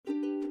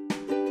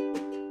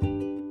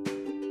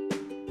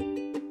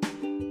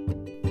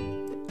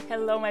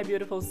Hello, my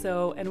beautiful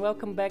soul, and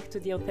welcome back to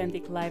the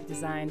Authentic Life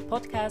Design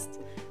podcast,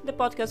 the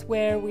podcast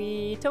where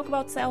we talk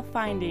about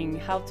self-finding,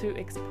 how to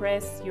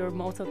express your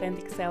most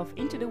authentic self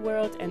into the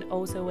world and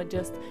also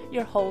adjust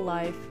your whole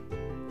life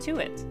to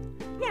it.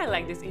 Yeah, I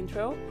like this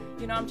intro.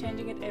 You know, I'm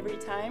changing it every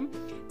time.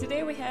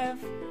 Today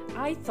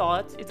I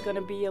thought it's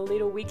gonna be a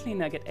little weekly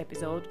nugget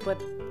episode,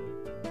 but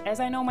as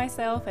I know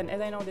myself and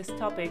as I know this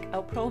topic,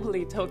 I'll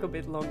probably talk a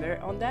bit longer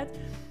on that.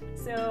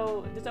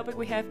 So the topic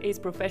we have is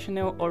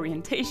professional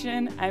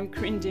orientation. I'm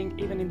cringing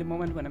even in the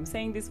moment when I'm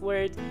saying this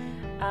word,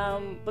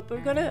 but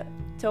we're gonna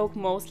talk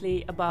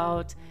mostly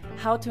about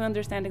how to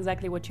understand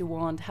exactly what you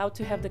want, how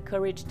to have the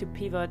courage to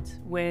pivot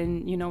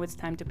when you know it's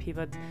time to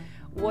pivot,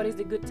 what is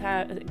the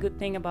good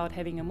thing about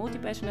having a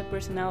multi-passionate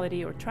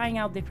personality or trying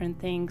out different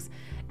things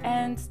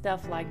and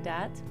stuff like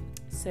that.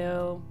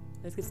 So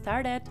let's get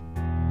started.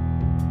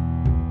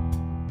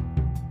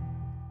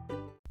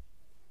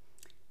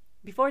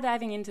 Before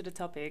diving into the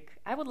topic,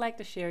 I would like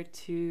to share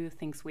two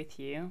things with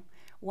you.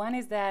 One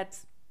is that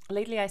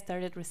lately I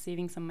started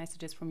receiving some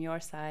messages from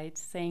your side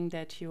saying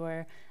that you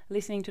are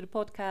listening to the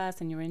podcast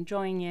and you're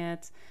enjoying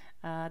it,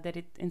 that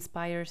it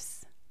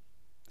inspires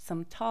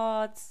some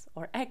thoughts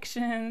or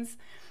actions.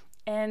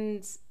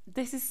 And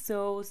this is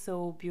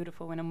so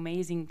beautiful and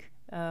amazing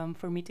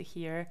for me to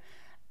hear.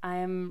 I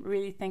am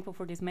really thankful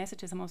for these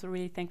messages. I'm also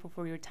really thankful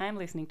for your time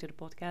listening to the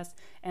podcast,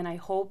 and I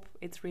hope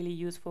it's really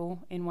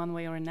useful in one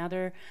way or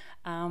another.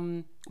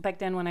 Back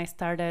then when I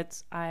started,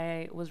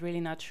 I was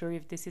really not sure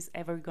if this is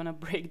ever gonna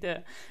break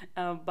the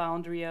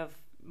boundary of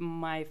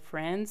my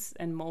friends,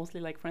 and mostly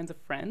like friends of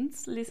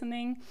friends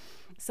listening.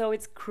 So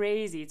it's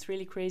crazy. It's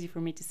really crazy for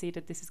me to see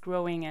that this is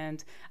growing,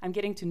 and I'm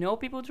getting to know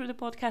people through the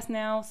podcast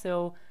now.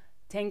 So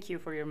thank you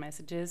for your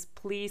messages.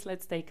 Please,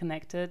 let's stay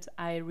connected.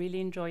 I really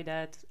enjoy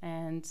that,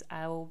 and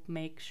I'll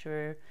make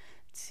sure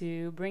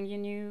to bring you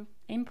new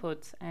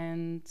input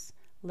and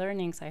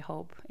learnings, I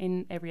hope,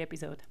 in every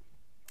episode.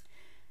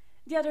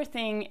 The other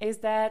thing is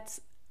that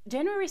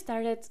January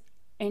started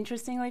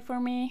interestingly for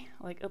me,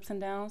 like ups and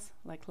downs,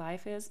 like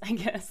life is, I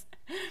guess.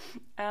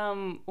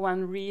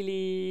 One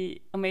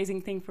really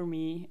amazing thing for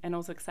me and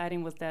also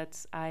exciting was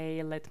that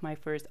I led my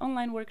first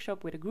online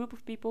workshop with a group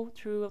of people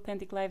through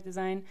Authentic Life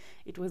Design.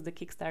 It was the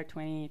Kickstart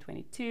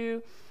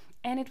 2022,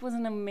 and it was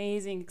an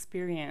amazing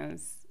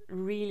experience.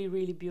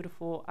 Really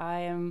beautiful.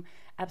 I am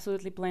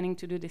absolutely planning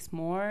to do this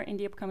more in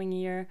the upcoming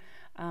year.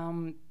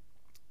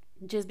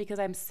 Just because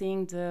I'm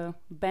seeing the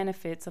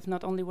benefits of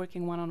not only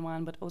working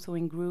one-on-one but also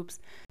in groups,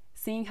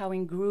 seeing how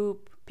in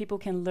group people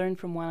can learn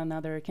from one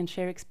another, can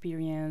share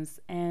experience,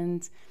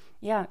 and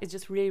yeah, it's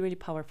just really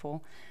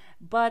powerful.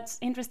 But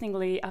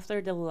interestingly,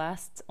 after the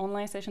last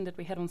online session that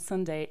we had on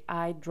Sunday,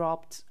 I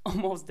dropped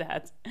almost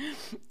that.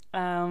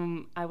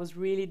 I was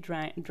really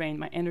drained.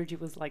 My energy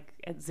was like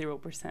at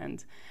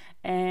 0%.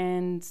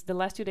 And the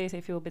last 2 days I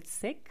feel a bit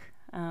sick,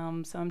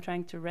 so I'm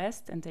trying to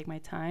rest and take my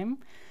time.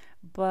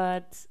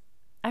 But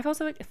I've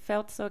also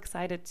felt so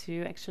excited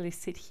to actually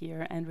sit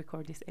here and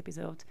record this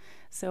episode.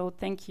 So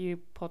thank you,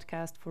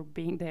 podcast, for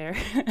being there.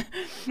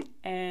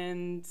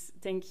 And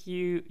thank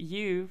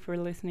you for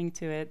listening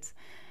to it.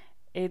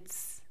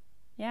 It's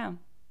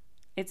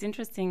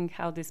interesting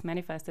how this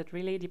manifested.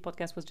 Really, the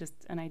podcast was just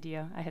an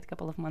idea I had a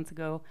couple of months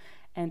ago,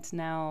 and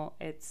now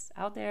it's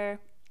out there,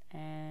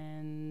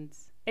 and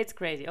it's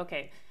crazy.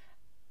 Okay,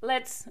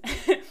 let's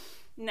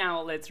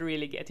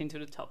really get into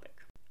the topic.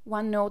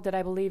 One note that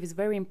I believe is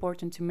very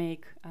important to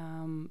make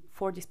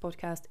for this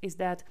podcast is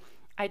that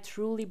I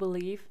truly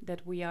believe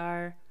that we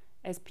are,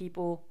 as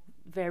people,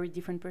 very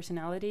different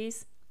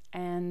personalities,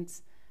 and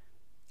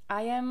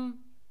I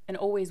am and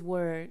always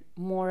were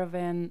more of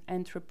an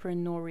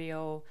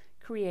entrepreneurial,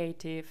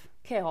 creative,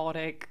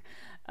 chaotic,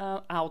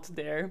 out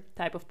there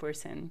type of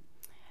person.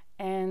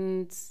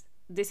 And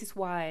this is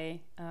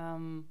why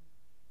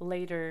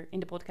later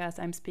in the podcast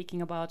I'm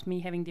speaking about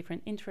me having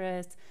different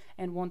interests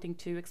and wanting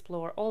to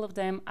explore all of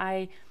them.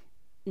 I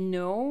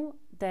know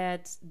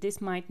that this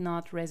might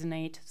not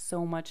resonate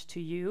so much to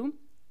you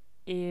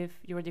if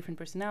you're a different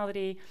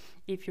personality,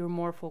 if you're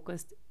more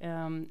focused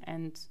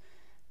and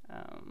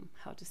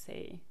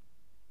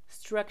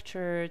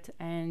structured,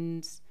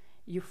 and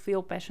you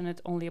feel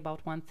passionate only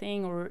about one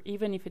thing, or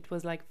even if it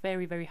was like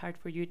very hard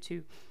for you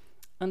to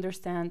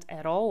understand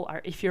at all,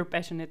 or if you're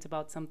passionate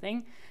about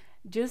something,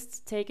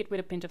 just take it with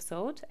a pinch of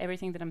salt,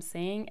 everything that I'm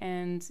saying.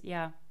 And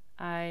yeah,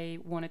 I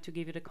wanted to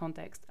give you the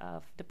context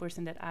of the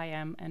person that I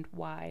am and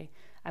why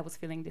I was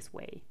feeling this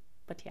way.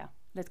 But yeah,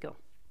 let's go.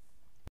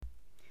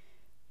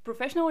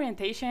 Professional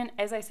orientation,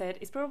 as I said,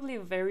 is probably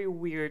a very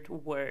weird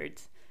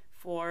word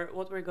for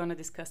what we're going to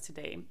discuss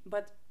today.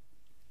 But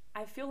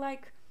I feel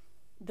like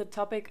the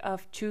topic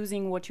of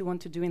choosing what you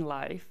want to do in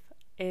life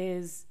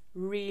is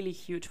really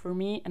huge for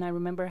me. And I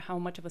remember how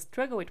much of a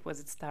struggle it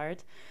was at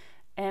start.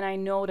 And I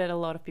know that a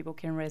lot of people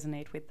can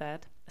resonate with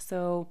that.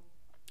 So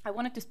I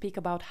wanted to speak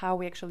about how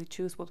we actually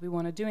choose what we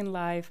want to do in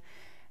life.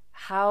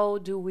 How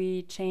do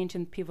we change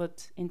and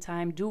pivot in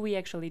time? Do we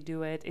actually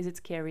do it? Is it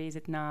scary? Is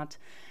it not?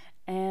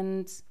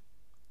 And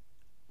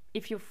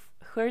if you've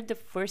heard the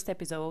first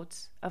episode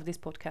of this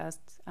podcast,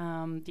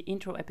 the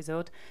intro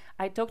episode,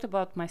 I talked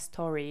about my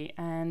story.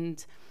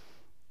 And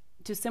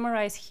to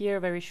summarize here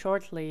very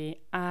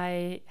shortly,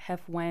 I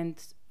have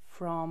went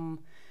from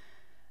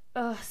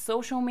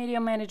social media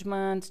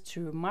management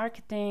to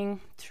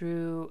marketing,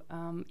 through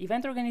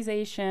event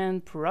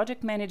organization,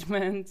 project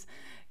management,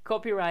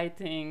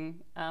 copywriting.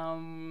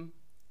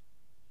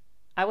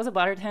 I was a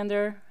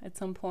bartender at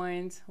some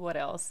point. What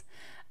else?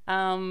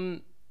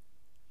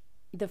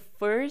 The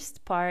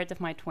first part of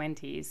my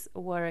 20s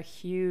were a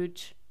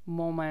huge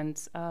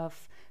moment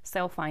of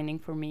self-finding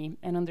for me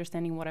and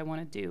understanding what I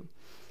want to do.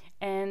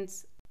 And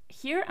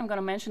here I'm going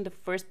to mention the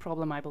first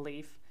problem I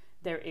believe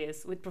there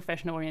is with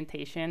professional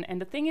orientation.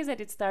 And the thing is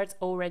that it starts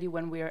already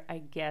when we're,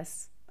 I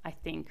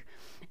think,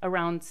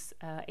 around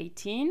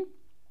 18.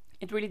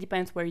 It really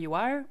depends where you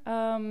are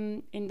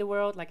in the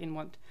world, like in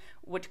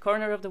what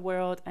corner of the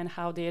world, and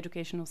how the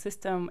educational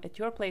system at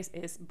your place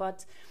is.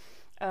 But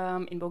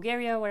in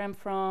Bulgaria, where I'm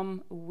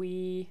from,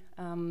 we,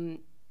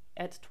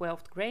 at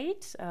 12th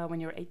grade, when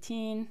you're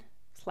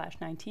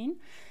 18/19,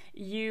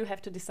 you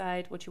have to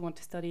decide what you want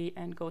to study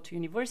and go to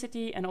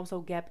university. And also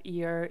gap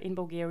year in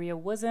Bulgaria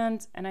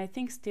wasn't, and I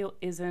think still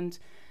isn't,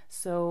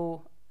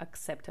 so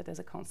accepted as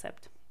a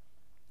concept.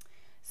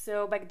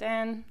 So back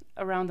then,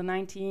 around the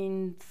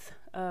 19th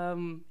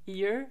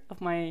year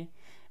of my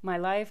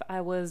life,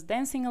 I was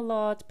dancing a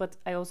lot, but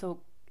I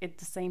also at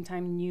the same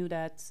time knew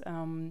that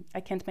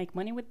I can't make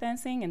money with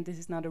dancing and this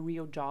is not a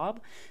real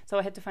job. So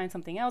I had to find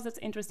something else that's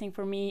interesting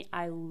for me.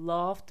 I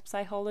loved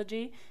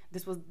psychology.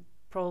 This was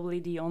probably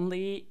the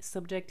only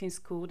subject in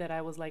school that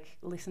I was like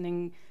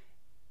listening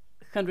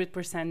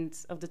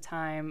 100% of the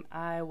time.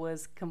 I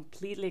was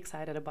completely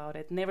excited about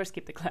it, never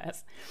skipped a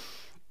class.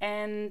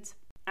 And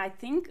I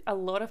think a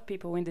lot of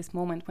people in this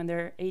moment when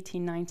they're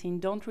 18, 19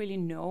 don't really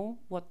know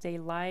what they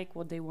like,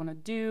 what they want to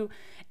do.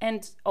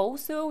 And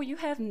also you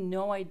have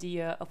no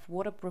idea of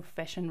what a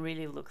profession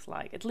really looks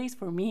like. At least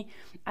for me,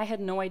 I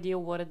had no idea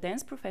what a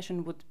dance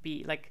profession would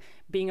be, like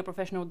being a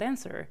professional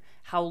dancer.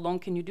 How long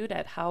can you do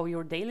that? How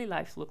your daily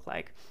lives look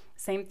like?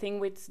 Same thing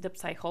with the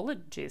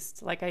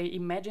psychologist. Like I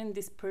imagine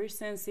this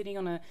person sitting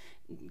on a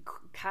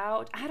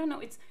couch. I don't know,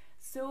 it's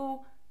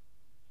so...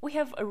 We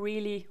have a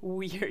really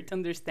weird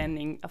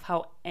understanding of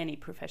how any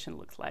profession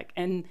looks like.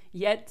 And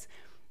yet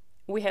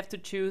we have to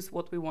choose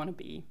what we want to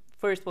be.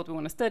 First, what we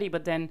want to study,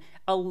 but then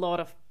a lot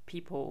of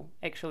people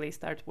actually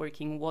start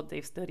working what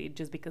they've studied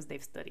just because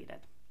they've studied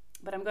it.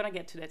 But I'm going to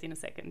get to that in a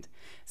second.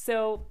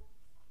 So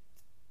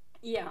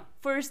yeah,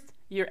 first,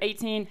 you're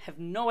 18, have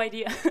no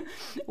idea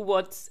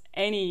what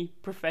any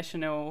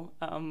professional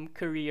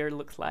career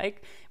looks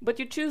like, but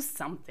you choose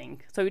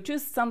something. So you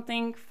choose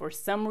something for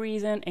some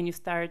reason and you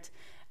start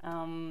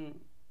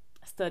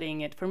studying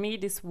it. For me,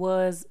 this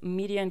was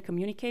media and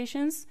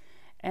communications,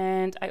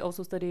 and I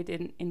also studied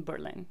in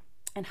Berlin.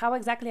 And how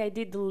exactly I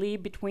did the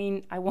leap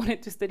between I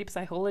wanted to study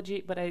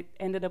psychology, but I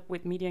ended up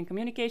with media and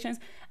communications,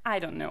 I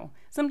don't know.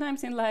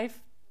 Sometimes in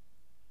life,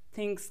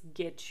 things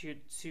get you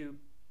to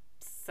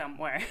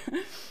somewhere.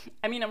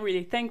 I mean, I'm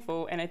really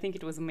thankful, and I think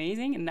it was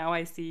amazing, and now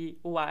I see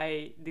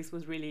why this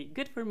was really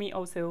good for me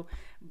also.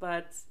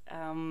 But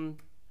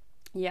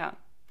yeah.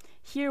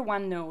 Here,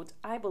 one note,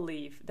 I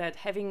believe that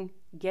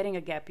getting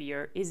a gap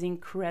year is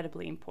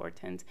incredibly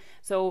important.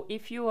 So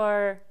if you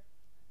are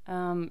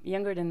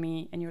younger than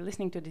me and you're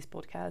listening to this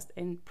podcast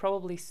and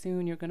probably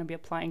soon you're going to be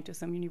applying to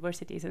some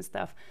universities and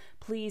stuff,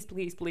 please,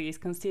 please, please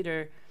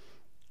consider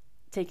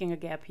taking a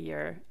gap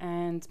year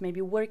and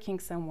maybe working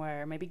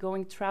somewhere, maybe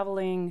going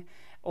traveling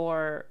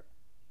or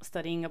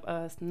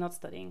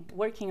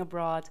working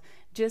abroad.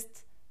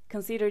 Just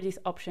consider these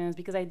options,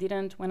 because I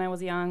didn't when I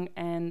was young,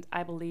 and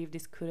I believe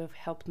this could have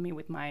helped me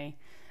with my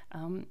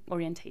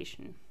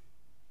orientation.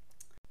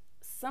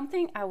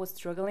 Something I was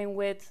struggling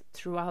with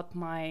throughout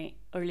my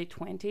early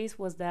 20s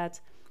was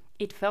that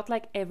it felt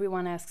like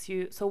everyone asks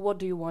you, so what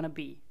do you want to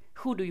be?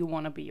 Who do you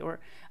want to be?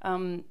 Or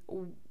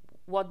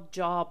what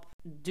job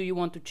do you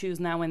want to choose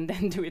now and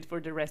then do it for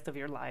the rest of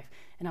your life?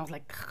 And I was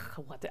like,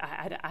 what?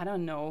 I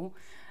don't know.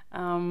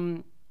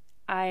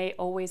 I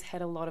always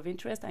had a lot of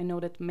interest. I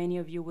know that many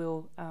of you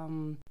will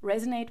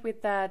resonate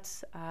with that.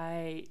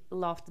 I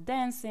loved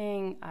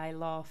dancing. I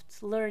loved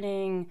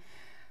learning.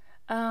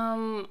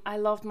 I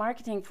loved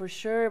marketing for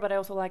sure, but I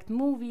also liked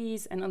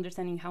movies and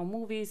understanding how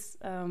movies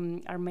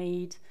are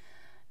made.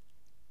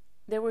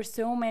 There were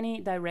so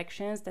many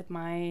directions that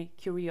my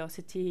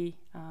curiosity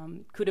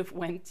could have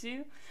went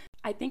to.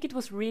 I think it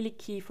was really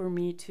key for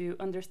me to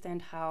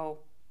understand how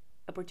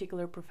a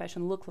particular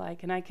profession looked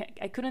like, and I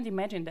couldn't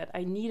imagine that.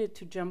 I needed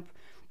to jump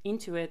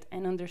into it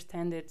and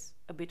understand it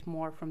a bit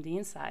more from the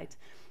inside.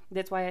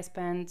 That's why I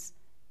spent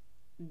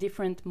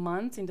different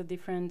months in the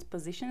different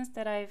positions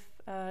that I've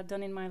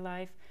done in my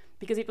life,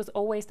 because it was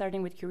always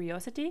starting with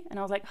curiosity, and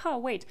I was like, oh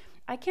wait,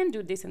 I can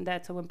do this and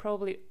that, so I'm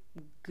probably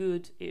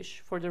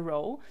good-ish for the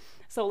role,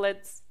 so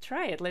let's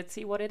try it, let's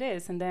see what it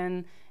is. And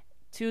then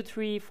 2,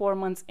 3, 4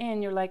 months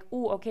in, you're like,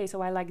 oh, okay,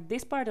 so I like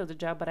this part of the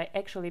job, but I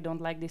actually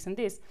don't like this and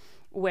this.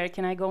 Where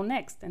can I go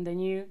next? And then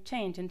you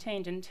change and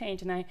change and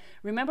change. And I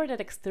remember that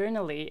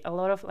externally, a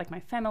lot of like my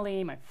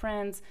family, my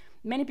friends,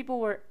 many people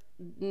were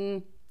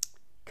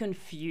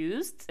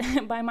confused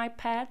by my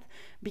path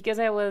because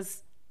I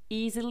was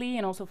easily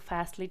and also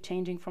fastly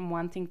changing from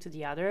one thing to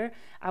the other.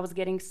 I was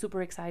getting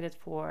super excited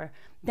for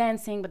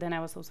dancing, but then I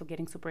was also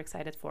getting super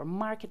excited for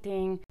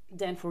marketing,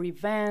 then for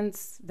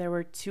events. There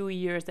were 2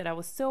 years that I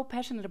was so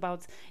passionate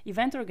about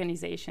event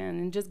organization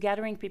and just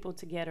gathering people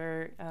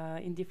together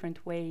in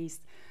different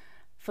ways,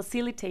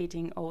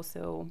 facilitating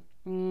also.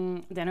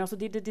 Then I also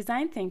did the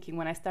design thinking.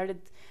 When I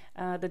started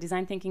the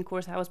design thinking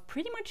course, I was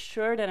pretty much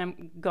sure that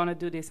I'm gonna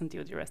do this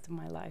until the rest of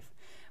my life.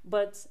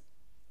 But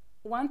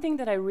one thing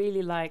that I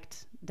really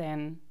liked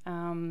then,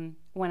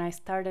 when I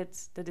started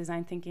the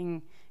design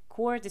thinking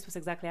course, this was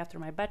exactly after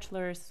my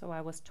bachelor's, so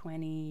I was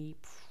 20,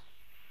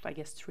 I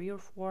guess 3 or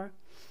 4.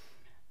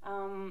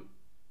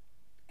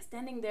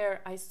 Standing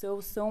there, I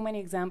saw so many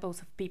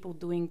examples of people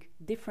doing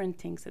different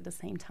things at the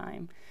same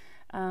time.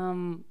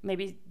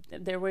 Maybe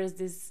there was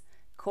this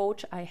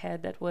coach I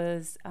had that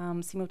was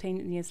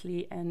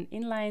simultaneously an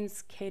inline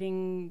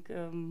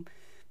skating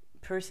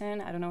person.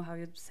 I don't know how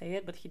you'd say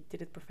it, but he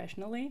did it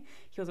professionally.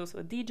 He was also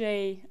a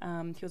DJ.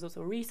 He was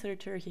also a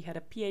researcher. He had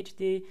a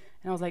PhD.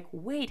 And I was like,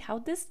 wait, how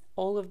does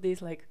all of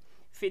this like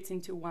fits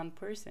into one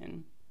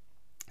person?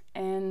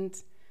 And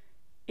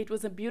it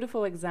was a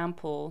beautiful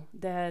example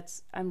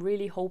that I'm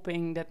really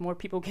hoping that more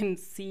people can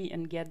see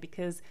and get,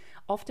 because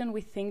often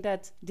we think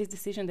that this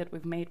decision that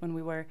we've made when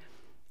we were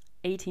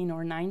 18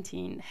 or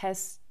 19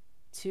 has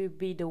to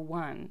be the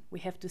one. We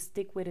have to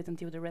stick with it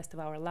until the rest of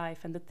our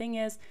life. And the thing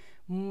is,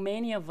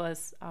 many of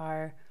us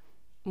are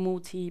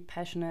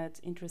multi-passionate,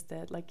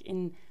 interested, like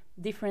in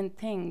different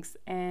things.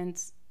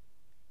 And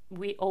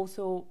we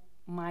also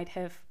might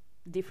have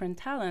different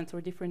talents or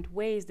different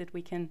ways that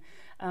we can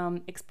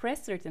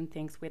express certain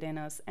things within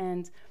us.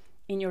 And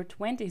in your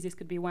 20s, this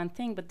could be one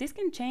thing, but this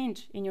can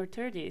change in your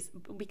 30s.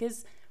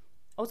 Because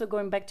also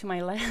going back to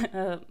my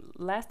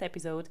last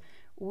episode,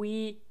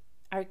 we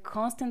are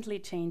constantly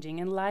changing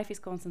and life is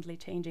constantly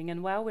changing.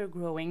 And while we're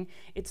growing,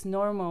 it's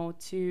normal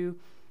to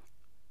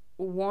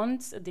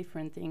want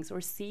different things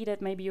or see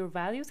that maybe your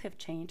values have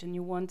changed and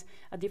you want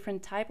a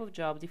different type of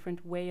job,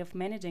 different way of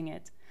managing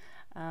it.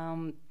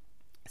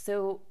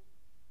 So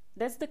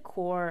that's the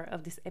core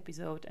of this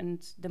episode,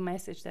 and the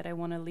message that I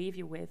want to leave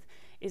you with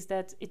is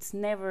that it's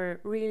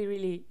never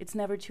it's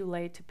never too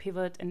late to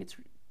pivot, and it's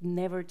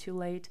never too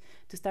late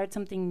to start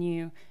something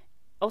new.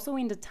 Also,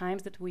 in the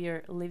times that we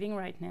are living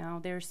right now,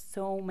 there's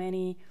so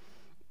many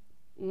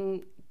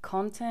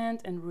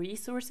content and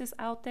resources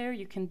out there.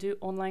 You can do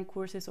online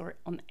courses or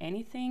on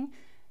anything.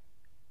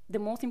 The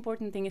most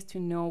important thing is to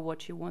know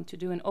what you want to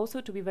do, and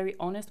also to be very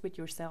honest with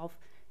yourself.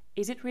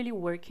 Is it really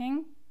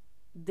working,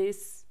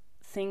 this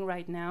thing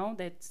right now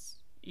that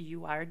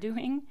you are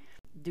doing?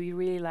 Do you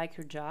really like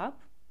your job?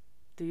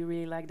 Do you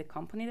really like the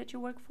company that you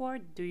work for?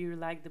 Do you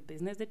like the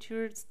business that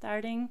you're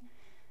starting?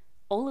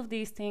 All of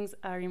these things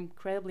are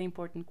incredibly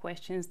important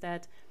questions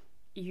that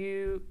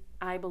you,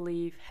 I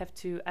believe, have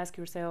to ask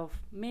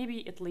yourself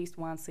maybe at least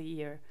once a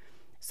year,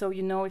 so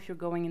you know if you're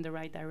going in the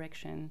right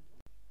direction.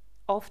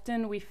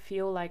 Often we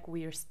feel like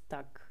we are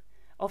stuck.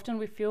 Often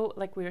we feel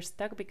like we are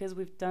stuck because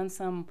we've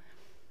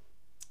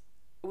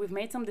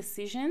made some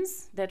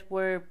decisions that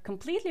were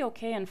completely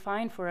okay and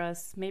fine for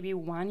us maybe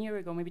 1 year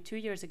ago, maybe 2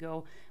 years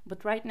ago,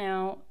 but right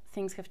now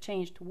things have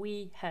changed.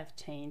 We have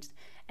changed.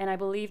 And I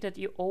believe that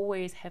you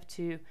always have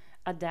to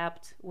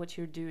adapt what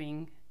you're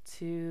doing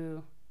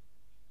to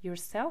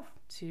yourself,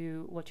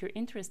 to what your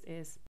interest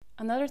is.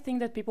 Another thing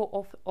that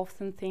people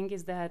often think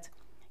is that,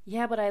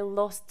 yeah, but I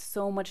lost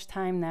so much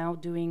time now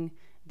doing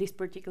this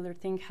particular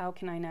thing. How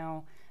can I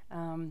now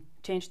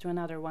change to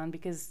another one?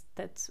 Because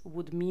that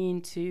would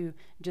mean to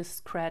just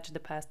scratch the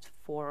past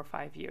 4 or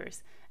 5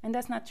 years. And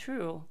that's not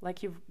true.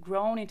 Like, you've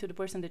grown into the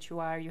person that you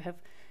are. You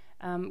have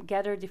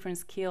gather different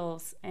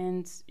skills,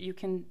 and you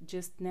can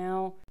just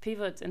now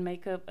pivot and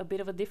make a bit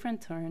of a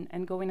different turn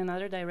and go in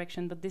another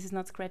direction, but this is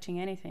not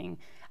scratching anything.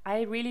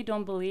 I really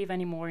don't believe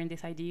anymore in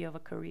this idea of a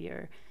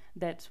career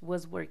that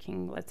was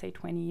working, let's say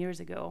 20 years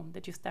ago,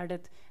 that you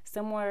started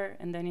somewhere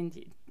and then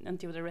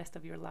until the rest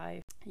of your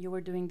life you were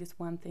doing this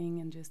one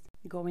thing and just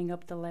going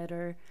up the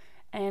ladder.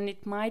 And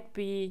it might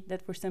be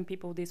that for some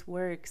people this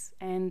works,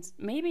 and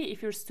maybe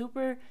if you're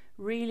super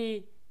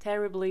really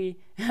terribly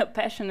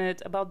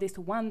passionate about this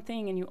one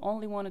thing and you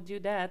only want to do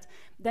that,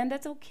 then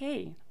that's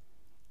okay.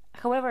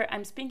 However,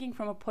 I'm speaking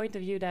from a point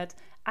of view that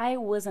I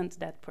wasn't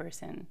that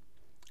person.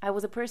 I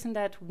was a person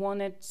that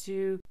wanted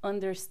to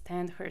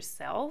understand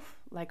herself,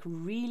 like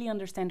really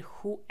understand,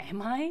 who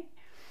am I?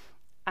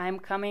 I'm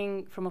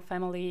coming from a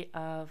family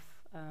of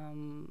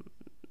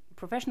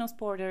professional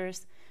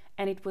sporters,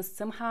 and it was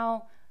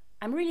somehow,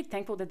 I'm really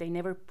thankful that they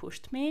never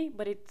pushed me,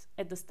 but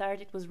at the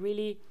start it was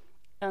really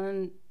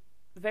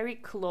very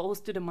close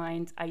to the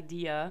mind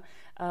idea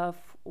of,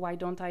 why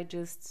don't I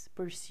just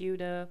pursue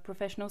the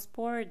professional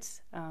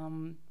sports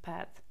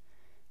path?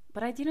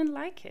 but I didn't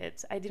like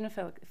it. I didn't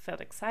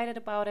felt excited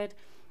about it.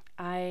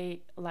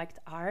 I liked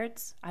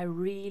art. I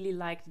really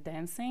liked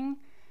dancing.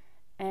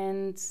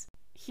 And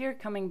here,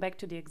 coming back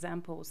to the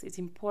examples, it's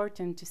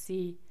important to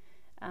see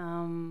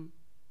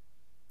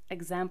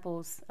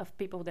examples of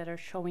people that are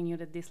showing you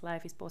that this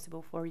life is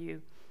possible for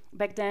you.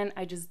 Back then,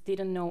 I just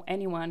didn't know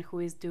anyone who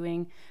is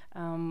doing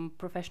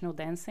professional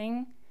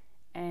dancing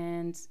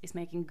and is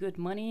making good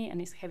money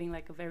and is having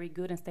like a very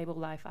good and stable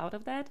life out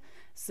of that.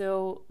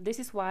 So this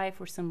is why,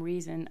 for some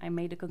reason, I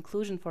made a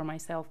conclusion for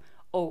myself,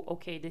 oh,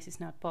 okay, this is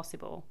not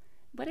possible.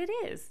 But it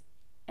is.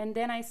 And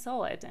then I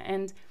saw it.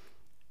 And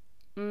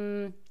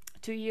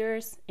 2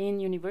 years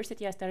in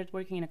university, I started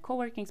working in a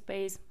co-working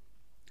space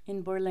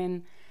in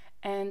Berlin.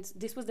 And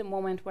this was the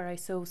moment where I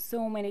saw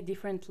so many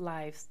different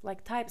lives,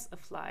 like types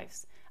of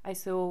lives. I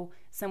saw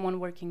someone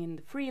working in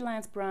the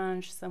freelance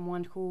branch,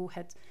 someone who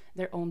had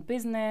their own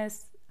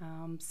business,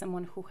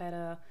 someone who had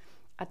a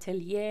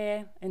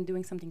atelier and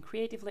doing something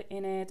creatively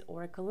in it,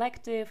 or a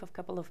collective of a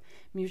couple of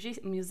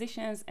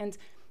musicians. And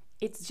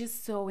it's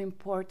just so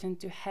important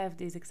to have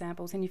these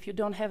examples. And if you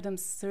don't have them,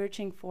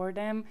 searching for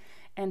them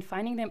and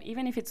finding them,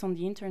 even if it's on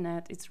the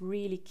internet, it's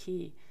really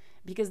key.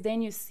 Because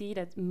then you see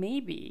that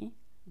maybe,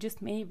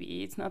 just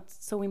maybe, it's not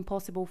so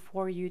impossible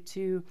for you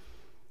to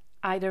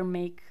either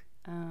make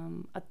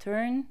a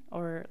turn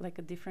or like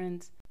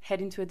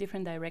head into a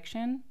different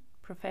direction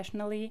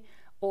professionally,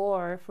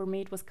 or for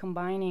me it was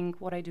combining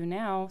what I do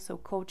now, so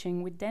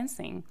coaching with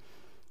dancing.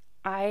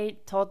 I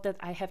thought that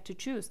I have to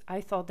choose. I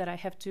thought that I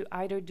have to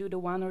either do the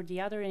one or the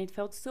other, and it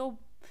felt so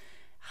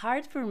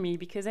hard for me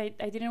because I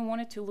didn't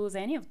want to lose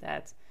any of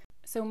that.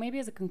 So maybe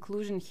as a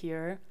conclusion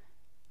here,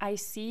 I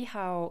see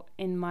how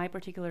in my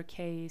particular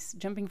case,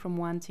 jumping from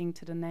one thing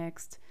to the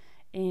next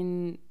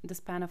in the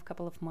span of a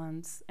couple of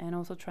months and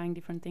also trying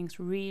different things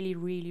really,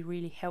 really,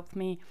 really helped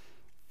me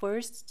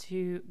first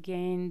to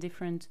gain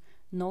different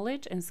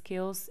knowledge and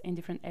skills in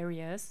different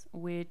areas,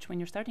 which when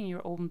you're starting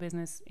your own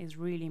business is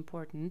really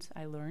important,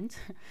 I learned.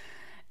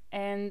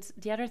 And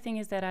the other thing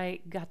is that I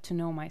got to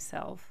know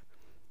myself.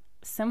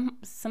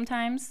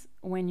 Sometimes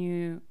when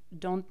you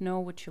don't know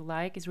what you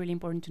like, it's really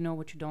important to know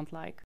what you don't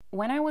like.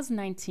 When I was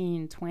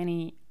 19,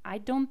 20, I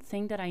don't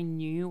think that I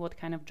knew what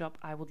kind of job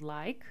I would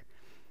like,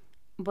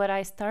 but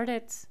I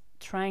started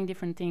trying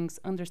different things,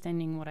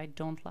 understanding what I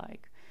don't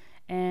like,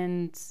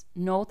 and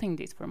noting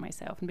this for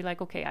myself and be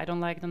like, okay, I don't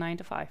like the 9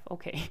 to 5.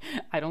 Okay,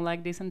 I don't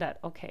like this and that.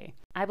 Okay.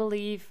 I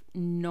believe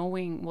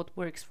knowing what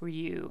works for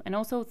you and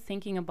also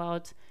thinking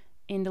about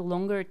in the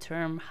longer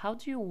term, how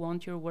do you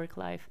want your work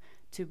life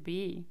to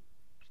be?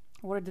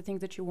 What are the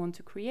things that you want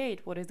to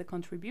create? What is the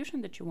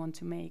contribution that you want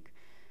to make?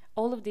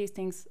 All of these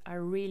things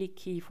are really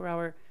key for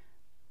our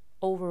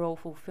overall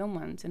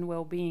fulfillment and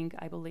well-being,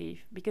 I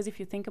believe. Because if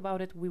you think about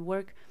it, we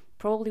work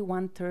probably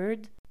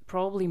 1/3,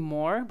 probably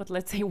more, but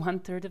let's say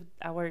 1/3 of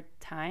our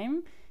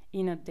time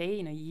in a day,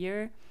 in a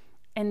year.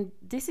 And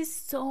this is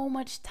so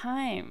much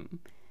time.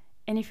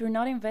 And if you're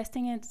not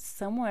investing it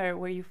somewhere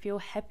where you feel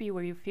happy,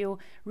 where you feel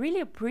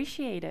really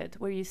appreciated,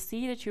 where you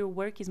see that your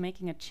work is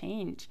making a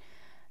change,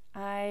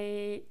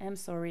 I am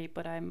sorry,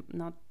 but I'm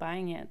not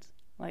buying it.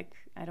 Like,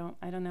 I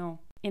don't know.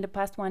 In the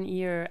past 1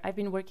 year, I've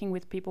been working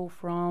with people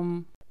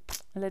from,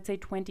 let's say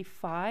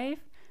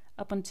 25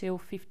 up until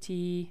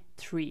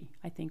 53,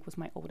 I think was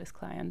my oldest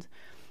client.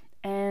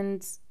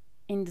 And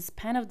in the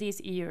span of these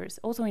years,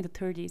 also in the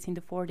 30s, in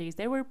the 40s,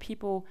 there were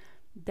people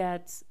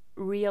that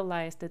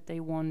realized that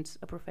they want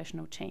a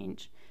professional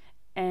change.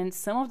 And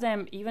some of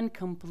them even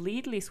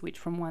completely switched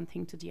from one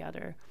thing to the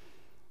other.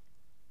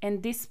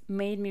 And this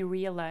made me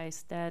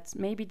realize that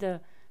maybe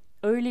the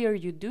earlier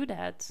you do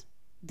that,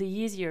 the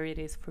easier it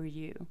is for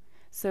you.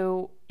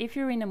 So if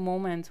you're in a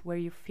moment where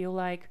you feel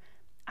like,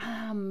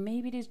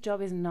 maybe this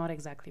job is not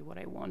exactly what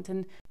I want,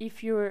 and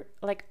if you're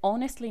like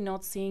honestly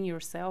not seeing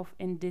yourself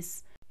in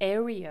this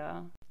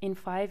area in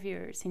 5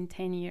 years, in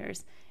 10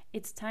 years,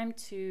 it's time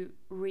to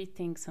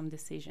rethink some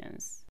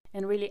decisions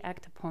and really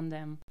act upon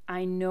them.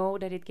 I know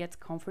that it gets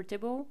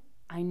comfortable.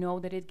 I know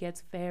that it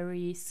gets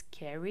very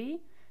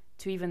scary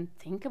to even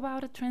think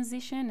about a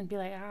transition and be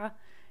like,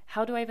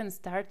 how do I even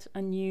start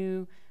a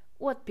new,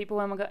 what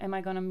people am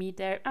I gonna meet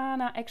there?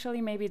 No,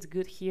 actually maybe it's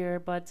good here,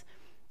 but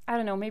I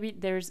don't know, maybe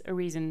there's a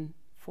reason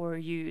for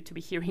you to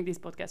be hearing this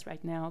podcast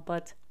right now.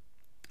 But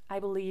I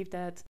believe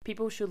that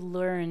people should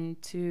learn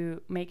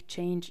to make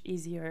change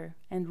easier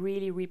and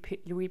really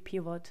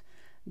repivot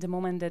the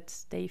moment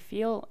that they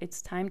feel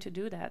it's time to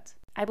do that.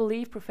 I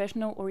believe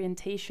professional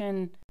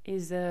orientation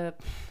is a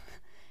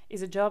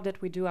job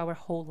that we do our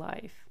whole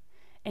life.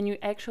 And you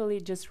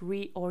actually just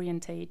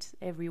reorientate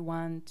every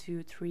 1,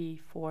 2, 3,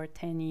 4,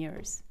 10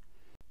 years.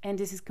 And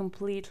this is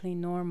completely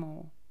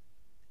normal.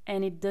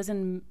 And it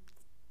doesn't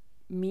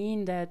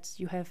mean that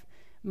you have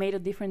made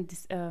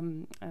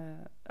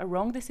a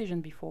wrong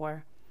decision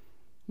before.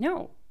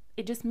 No,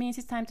 it just means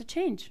it's time to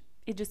change.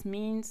 It just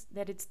means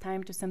that it's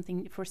time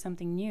for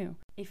something new.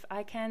 If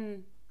I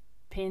can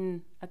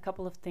pin a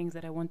couple of things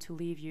that I want to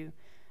leave you,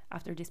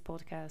 after this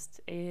podcast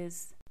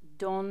is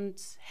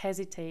don't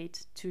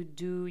hesitate to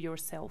do your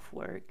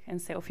self-work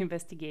and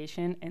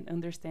self-investigation and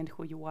understand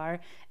who you are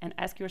and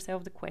ask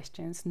yourself the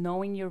questions,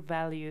 knowing your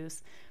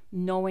values,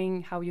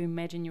 knowing how you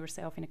imagine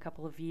yourself in a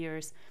couple of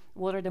years,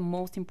 what are the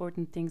most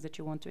important things that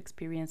you want to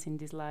experience in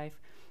this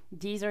life.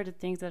 These are the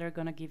things that are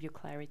going to give you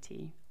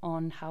clarity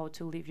on how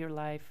to live your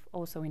life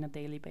also in a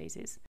daily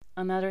basis.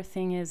 Another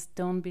thing is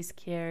don't be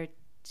scared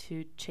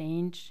to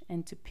change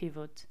and to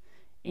pivot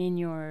in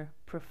your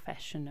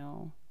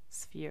professional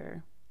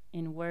sphere,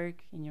 in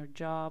work, in your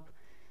job.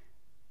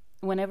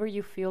 Whenever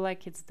you feel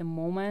like it's the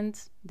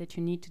moment that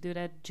you need to do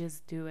that,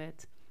 just do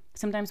it.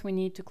 Sometimes we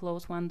need to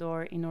close one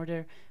door in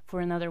order for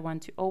another one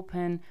to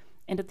open.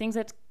 And the things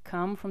that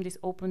come from this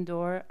open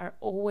door are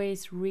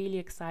always really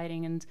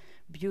exciting and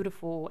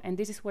beautiful. And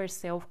this is where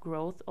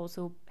self-growth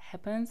also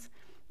happens.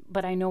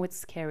 But I know it's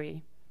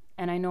scary.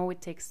 And I know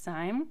it takes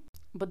time.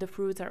 But the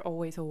fruits are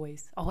always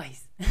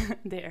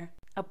there.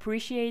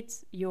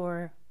 Appreciate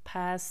your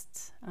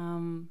past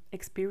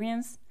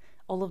experience,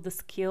 all of the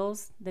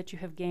skills that you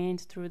have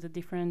gained through the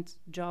different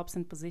jobs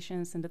and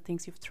positions and the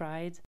things you've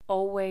tried.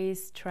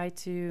 Always try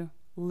to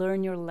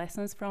learn your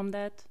lessons from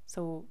that.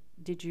 So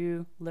did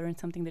you learn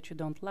something that you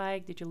don't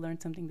like? Did you learn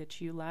something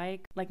that you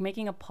like? Like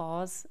making a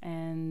pause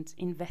and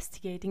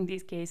investigating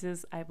these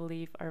cases, I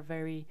believe, are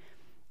very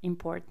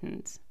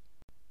important.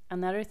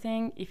 Another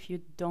thing, if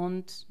you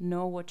don't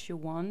know what you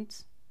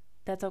want,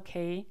 that's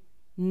okay.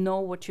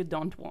 Know what you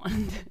don't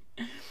want.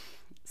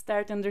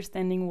 Start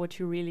understanding what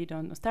you really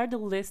don't know. Start the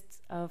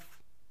list of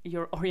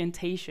your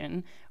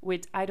orientation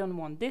with I don't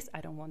want this,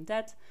 I don't want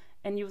that,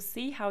 and you'll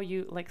see how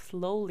you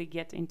slowly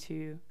get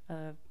into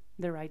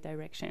the right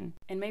direction.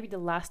 And maybe the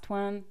last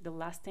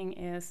thing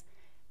is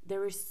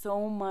there is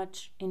so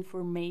much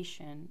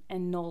information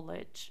and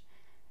knowledge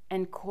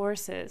and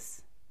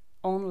courses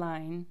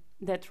online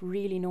that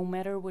really, no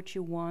matter what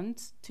you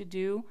want to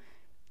do,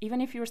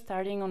 even if you're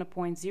starting on a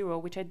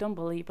 0.0, which I don't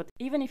believe, but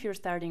even if you're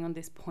starting on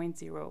this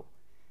 0.0,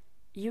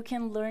 you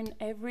can learn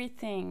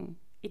everything.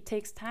 It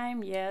takes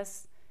time,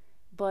 yes,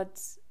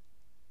 but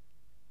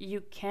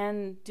you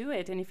can do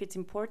it. And if it's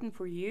important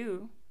for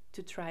you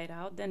to try it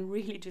out, then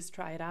really just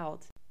try it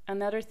out.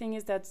 Another thing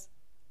is that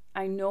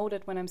I know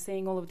that when I'm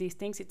saying all of these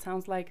things, it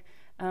sounds like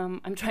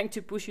I'm trying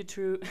to push you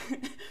to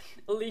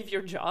leave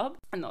your job.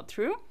 Not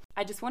true.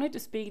 I just wanted to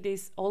speak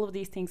all of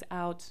these things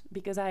out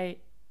because I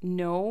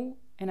know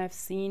and I've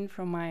seen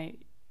from my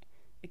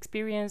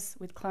experience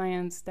with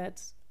clients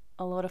that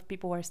a lot of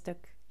people are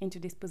stuck into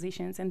these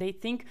positions and they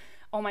think,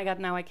 oh my God,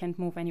 now I can't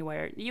move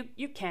anywhere.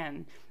 You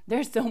can.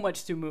 There's so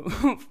much to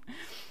move.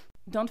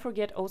 Don't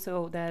forget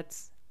also that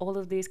all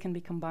of these can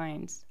be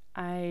combined.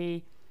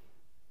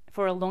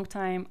 For a long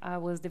time, I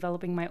was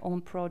developing my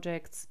own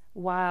projects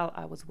while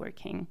I was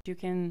working. You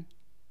can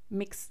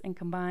mix and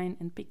combine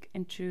and pick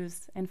and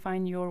choose and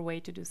find your way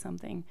to do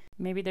something.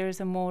 Maybe there's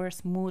a more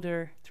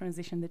smoother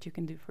transition that you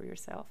can do for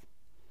yourself.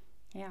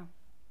 Yeah,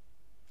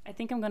 I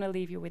think I'm gonna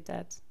leave you with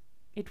that.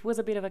 It was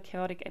a bit of a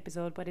chaotic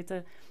episode, but it's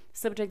a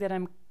subject that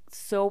I'm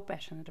so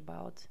passionate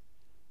about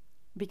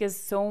because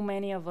so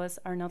many of us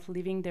are not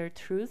living their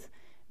truth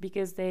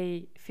because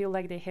they feel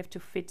like they have to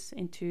fit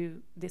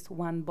into this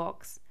one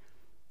box.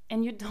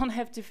 And you don't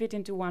have to fit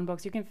into one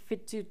box. You can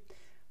fit to,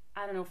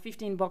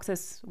 15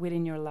 boxes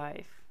within your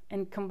life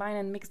and combine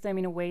and mix them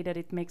in a way that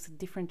it makes a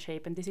different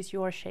shape. And this is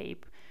your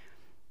shape.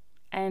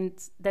 And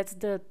that's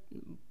the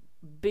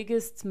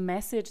biggest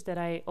message that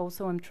I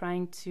also am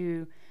trying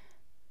to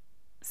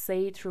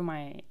say through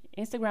my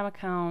Instagram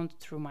account,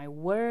 through my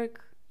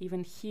work,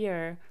 even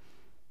here.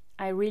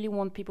 I really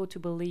want people to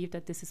believe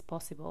that this is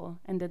possible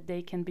and that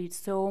they can be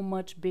so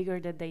much bigger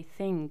than they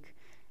think,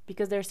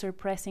 because they're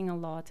suppressing a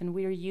lot and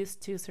we're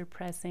used to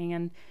suppressing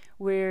and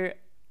we're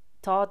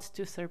taught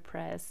to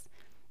suppress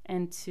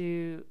and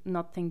to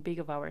not think big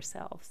of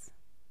ourselves.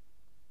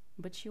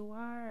 But you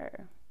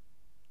are.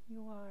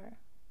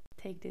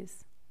 Take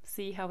this.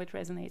 See how it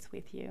resonates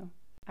with you.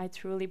 I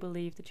truly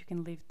believe that you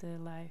can live the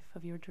life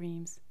of your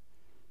dreams.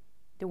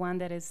 The one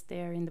that is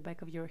there in the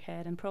back of your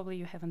head and probably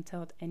you haven't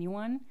told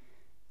anyone.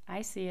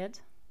 I see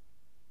it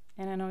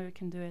and I know you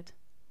can do it.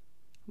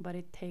 But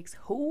it takes a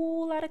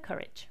whole lot of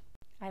courage.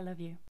 I love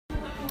you.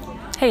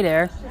 Hey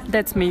there,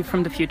 that's me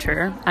from the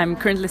future. I'm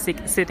currently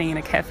sitting in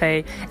a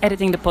cafe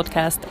editing the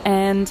podcast,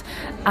 and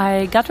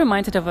I got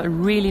reminded of a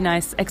really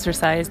nice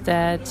exercise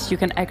that you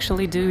can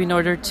actually do in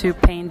order to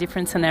paint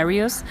different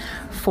scenarios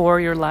for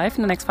your life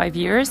in the next 5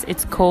 years.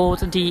 It's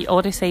called the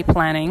Odyssey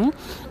Planning,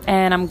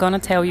 and I'm gonna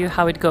tell you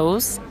how it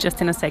goes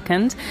just in a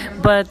second.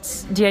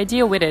 But the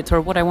idea with it, or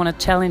what I want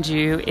to challenge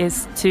you,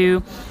 is to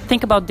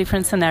think about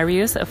different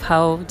scenarios of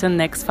how the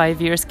next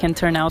 5 years can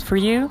turn out for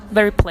you,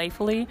 very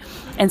playfully,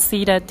 and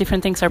see that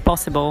different things are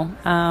possible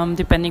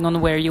depending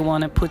on where you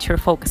want to put your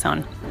focus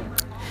on.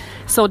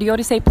 So the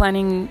Odyssey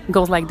planning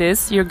goes like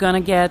this. You're gonna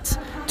get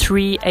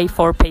 3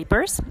 A4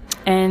 papers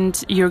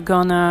and you're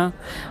gonna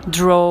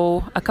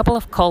draw a couple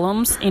of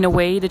columns in a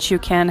way that you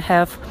can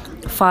have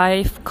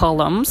 5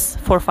 columns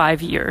for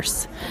 5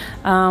 years.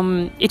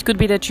 It could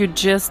be that you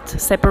just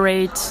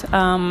separate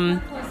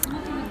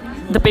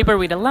the paper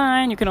with a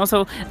line. You can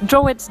also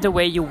draw it the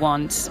way you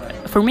want.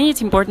 For me,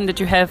 it's important that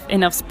you have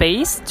enough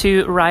space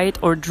to write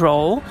or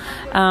draw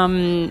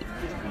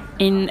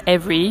in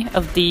every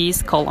of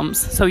these columns.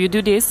 So you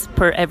do this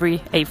per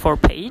every A4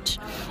 page.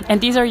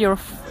 And these are your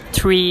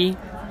 3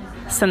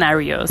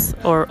 scenarios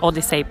or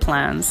Odyssey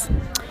plans.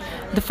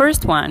 The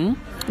first one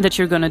that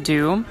you're gonna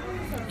do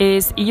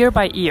is year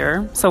by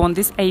year. So on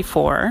this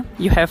A4,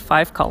 you have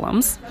 5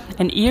 columns,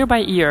 and year by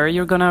year,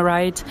 you're gonna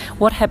write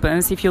what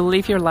happens if you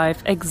live your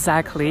life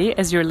exactly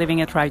as you're living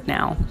it right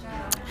now.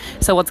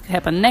 So what's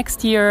happened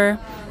next year,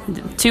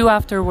 2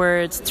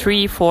 afterwards,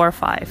 3, 4,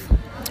 5.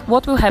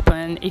 What will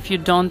happen if you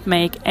don't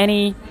make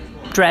any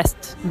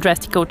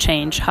drastic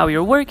change? How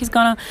your work is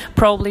gonna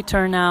probably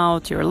turn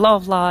out, your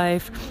love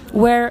life,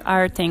 where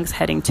are things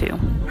heading to?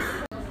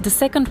 The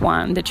second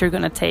one that you're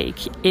going to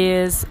take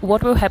is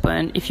what will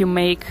happen if you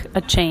make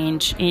a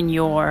change in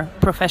your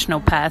professional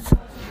path.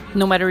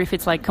 No matter if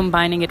it's like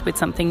combining it with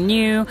something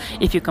new,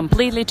 if you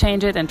completely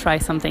change it and try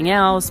something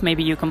else,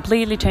 maybe you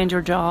completely change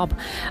your job.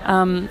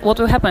 What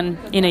will happen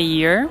in a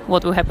year?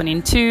 What will happen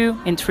in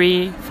 2, in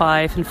 3,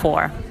 5, and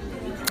 4?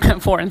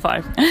 4 and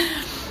 5.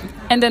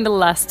 And then the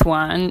last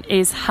one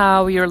is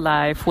how your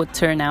life would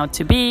turn out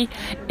to be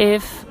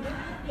if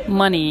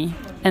money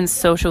and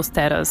social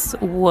status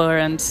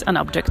weren't an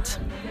object.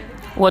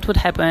 What would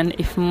happen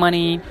if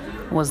money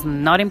was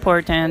not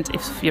important,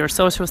 if your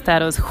social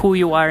status, who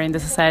you are in the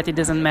society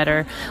doesn't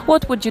matter?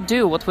 What would you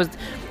do?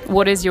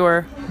 What is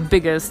your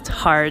biggest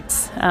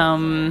heart's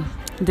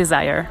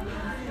desire?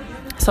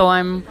 So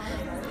I'm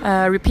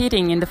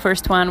repeating. In the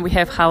first one, we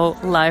have how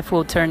life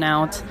will turn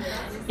out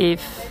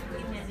if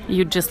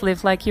you just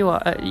live like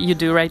you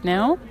do right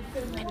now.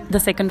 The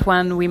second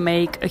one, we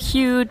make a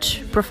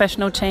huge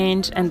professional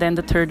change. And then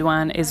the third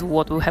one is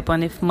what will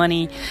happen if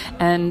money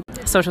and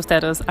social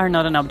status are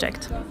not an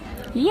object.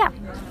 Yeah.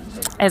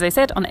 As I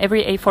said, on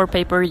every A4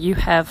 paper, you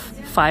have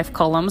 5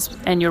 columns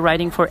and you're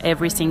writing for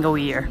every single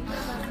year.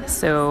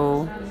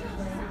 So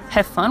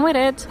have fun with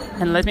it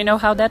and let me know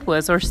how that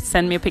was, or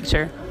send me a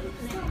picture.